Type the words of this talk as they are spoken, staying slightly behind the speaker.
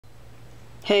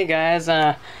Hey guys,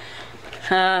 I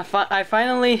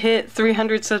finally hit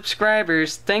 300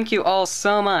 subscribers. Thank you all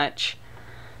so much.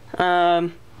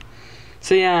 So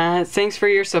yeah, thanks for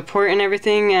your support and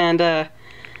everything. And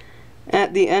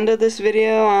at the end of this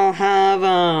video,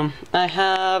 I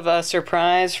have a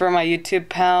surprise for my YouTube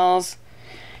pals.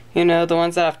 You know, the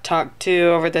ones that I've talked to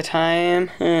over the time,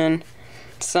 and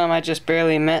some I just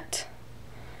barely met.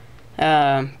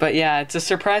 But yeah, it's a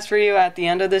surprise for you at the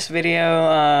end of this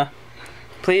video.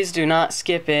 Please do not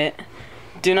skip it.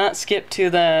 Do not skip to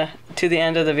the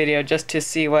end of the video just to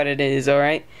see what it is,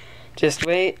 alright? Just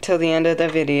wait till the end of the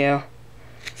video.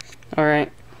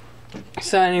 Alright.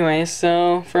 So anyway,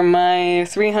 so for my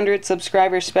 300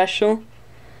 subscriber special,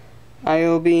 I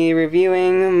will be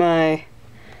reviewing my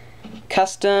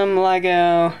custom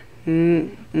Lego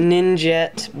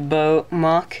ninjet-boat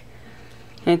MOC.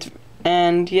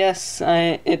 And yes,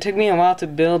 it took me a while to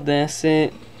build this.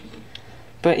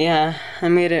 But yeah, I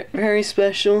made it very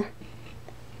special.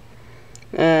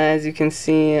 As you can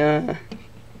see,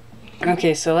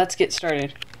 okay, so let's get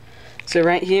started. So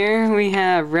right here we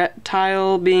have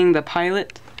Reptile being the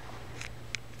pilot,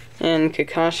 and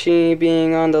Kakashi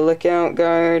being on the lookout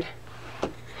guard.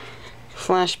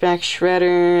 Flashback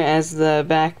Shredder as the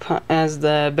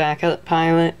backup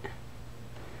pilot.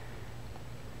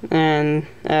 And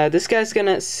this guy's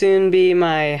gonna soon be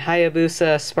my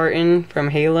Hayabusa Spartan from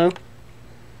Halo.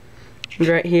 And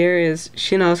right here is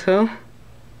Shinazo.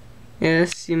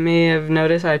 Yes, you may have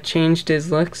noticed I changed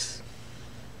his looks.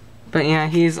 But yeah,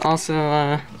 he's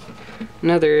also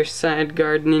another side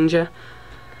guard ninja.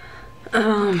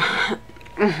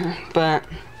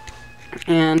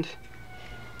 And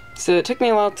so it took me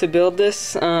a while to build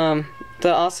this. The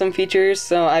awesome features,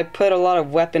 so I put a lot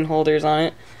of weapon holders on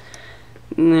it.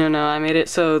 You know, I made it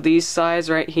so these sides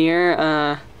right here,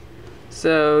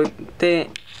 so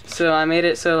I made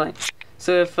it so like,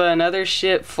 so if another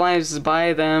ship flies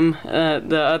by them,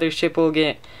 the other ship will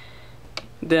get,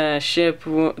 the ship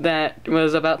that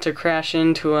was about to crash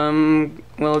into them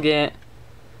will get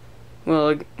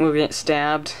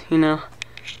stabbed, you know.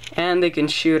 And they can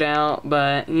shoot out,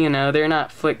 but you know, they're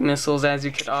not flick missiles, as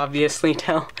you could obviously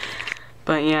tell.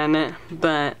 But yeah,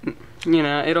 you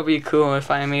know, it'll be cool if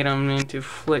I made them into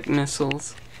flick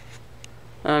missiles.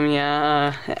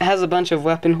 Yeah, it has a bunch of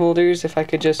weapon holders. If I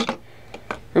could just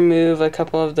remove a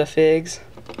couple of the figs.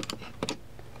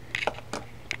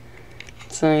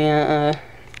 So yeah,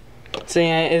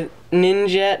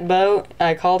 ninjet-boat.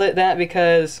 I called it that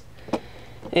because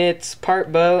it's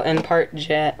part boat and part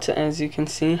jet, as you can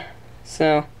see.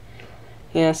 So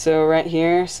yeah, so right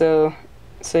here, so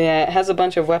yeah, it has a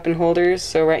bunch of weapon holders.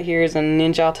 So right here is a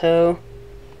ninja-toe,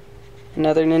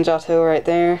 another ninja-toe right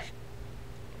there,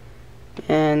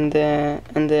 and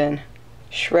then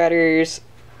Shredder's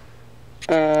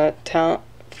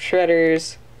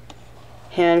Shredder's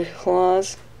hand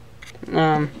claws,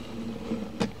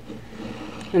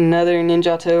 another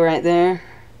ninja-toe right there,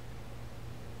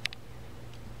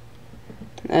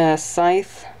 a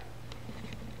scythe,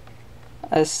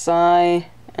 a sai,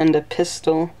 and a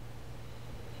pistol.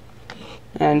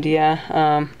 And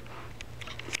yeah,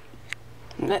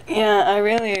 yeah, I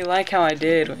really like how I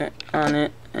did on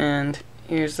it. And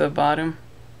here's the bottom.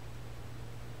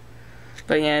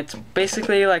 But yeah, it's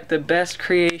basically like the best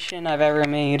creation I've ever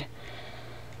made.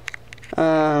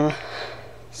 So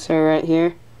right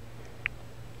here.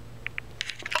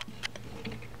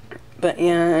 But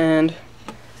yeah, and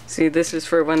see, this is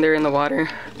for when they're in the water.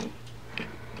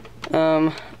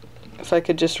 If I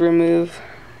could just remove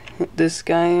this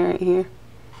guy right here.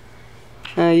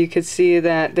 You could see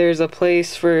that there's a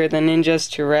place for the ninjas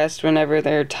to rest whenever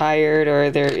they're tired or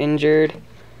they're injured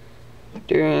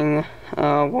during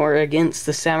war against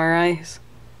the samurais.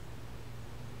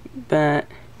 But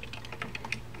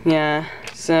yeah,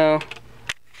 so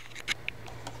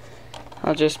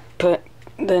I'll just put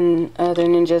the other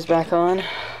ninjas back on.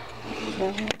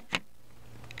 Okay.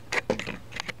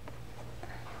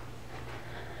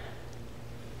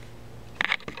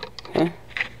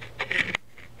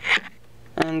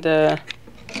 And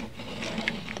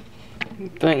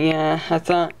but yeah,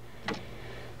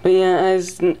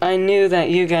 I knew that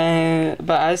you guys,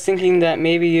 but I was thinking that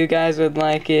maybe you guys would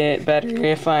like it better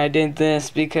if I did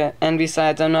this, and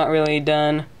besides, I'm not really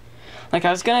done. Like,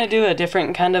 I was gonna do a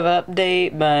different kind of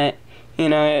update, but you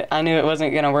know, I knew it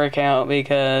wasn't gonna work out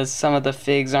because some of the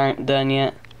figs aren't done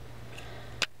yet.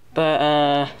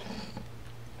 But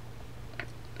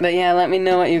yeah, let me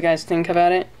know what you guys think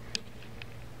about it.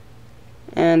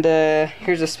 And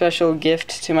here's a special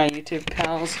gift to my YouTube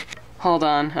pals. Hold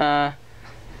on,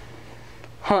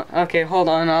 okay, hold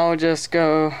on, I'll just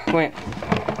go, wait.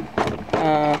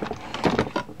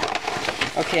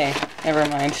 Okay, never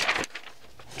mind.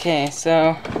 Okay,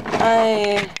 so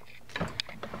I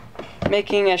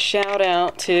making a shout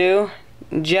out to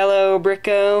Jello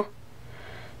Bricko,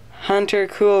 Hunter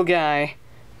Cool Guy,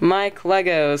 Mike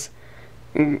Legos,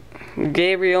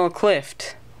 Gabriel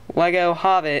Clift, Lego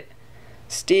Hobbit,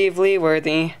 Steve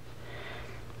Leeworthy,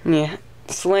 yeah,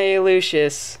 Slay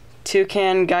Lucius,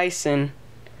 Toucan Geisen,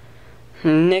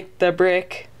 Nick the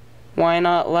Brick, Why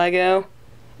Not Lego,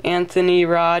 Anthony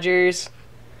Rogers,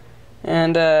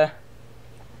 and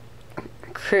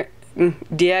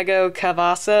Diego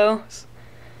Cavazos,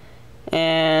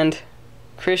 and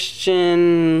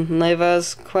Christian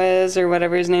Levasquez, or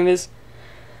whatever his name is.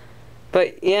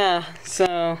 But yeah,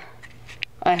 so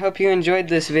I hope you enjoyed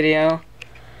this video.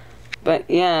 But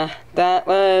yeah, that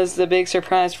was the big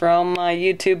surprise for all my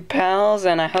YouTube pals,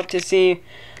 and I hope to see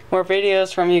more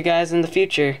videos from you guys in the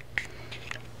future.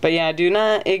 But yeah, do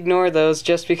not ignore those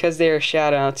just because they are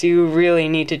shoutouts. You really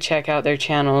need to check out their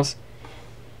channels.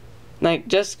 Like,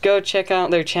 just go check out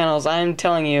their channels. I'm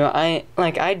telling you,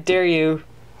 I dare you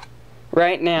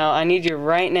right now. I need you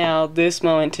right now, this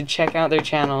moment, to check out their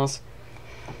channels.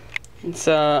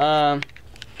 So,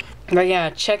 but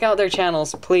yeah, check out their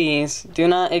channels, please. Do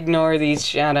not ignore these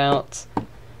shoutouts.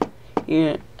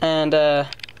 Yeah, and,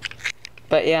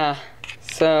 but yeah,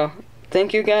 so,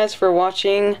 thank you guys for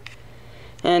watching.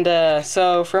 And,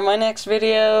 so, for my next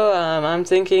video, I'm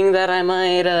thinking that I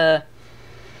might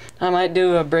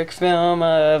do a brick film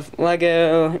of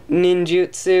Lego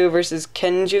ninjutsu versus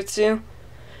kenjutsu.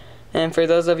 And for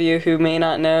those of you who may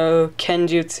not know,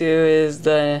 kenjutsu is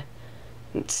the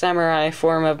samurai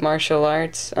form of martial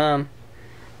arts.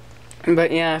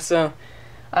 But yeah, so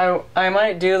I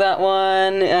might do that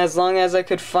one as long as I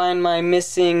could find my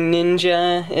missing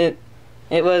ninja.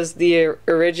 It was the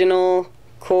original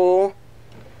Cole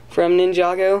from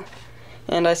Ninjago,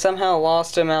 and I somehow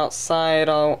lost him outside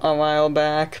a while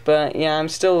back. But yeah, I'm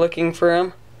still looking for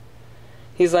him.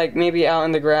 He's like maybe out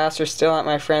in the grass or still at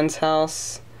my friend's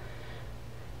house.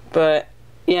 But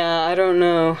yeah, I don't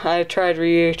know. I tried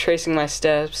retracing my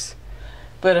steps,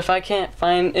 but if I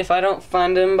don't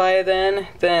find him by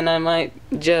then I might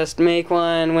just make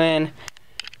one when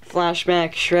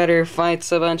Flashback Shredder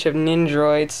fights a bunch of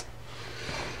ninjroids.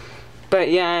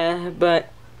 But yeah,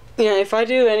 if I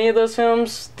do any of those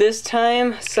films this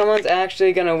time, someone's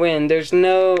actually gonna win. There's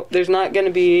not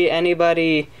gonna be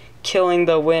anybody killing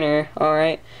the winner,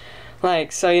 alright?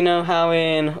 Like, so you know how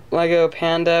in Lego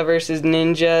Panda versus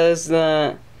Ninjas,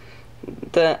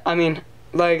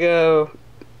 Lego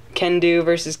Kendo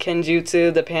versus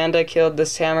Kenjutsu, the panda killed the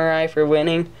samurai for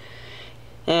winning,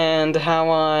 and how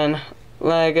on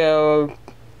Lego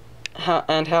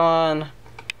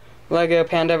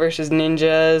Panda versus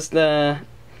Ninjas, the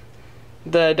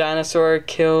dinosaur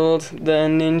killed the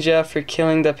ninja for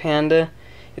killing the panda.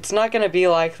 It's not gonna be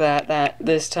like that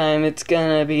this time. It's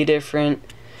gonna be different.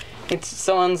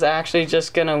 Someone's actually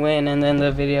just gonna win, and then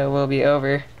the video will be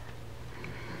over.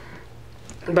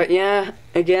 But yeah,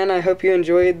 again, I hope you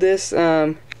enjoyed this,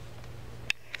 and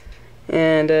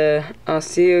I'll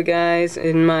see you guys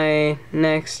in my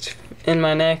next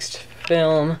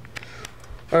film.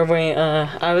 Or wait,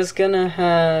 I was gonna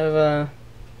have,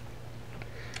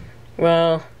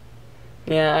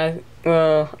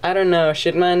 I don't know,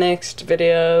 should my next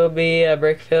video be a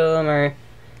brick film, or,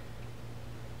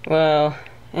 well,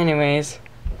 anyways,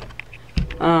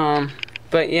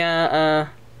 but yeah,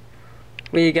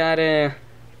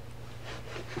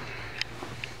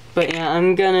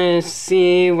 I'm gonna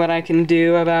see what I can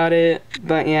do about it.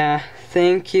 But yeah,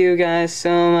 thank you guys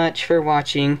so much for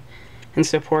watching and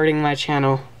supporting my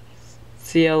channel.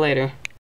 See ya later.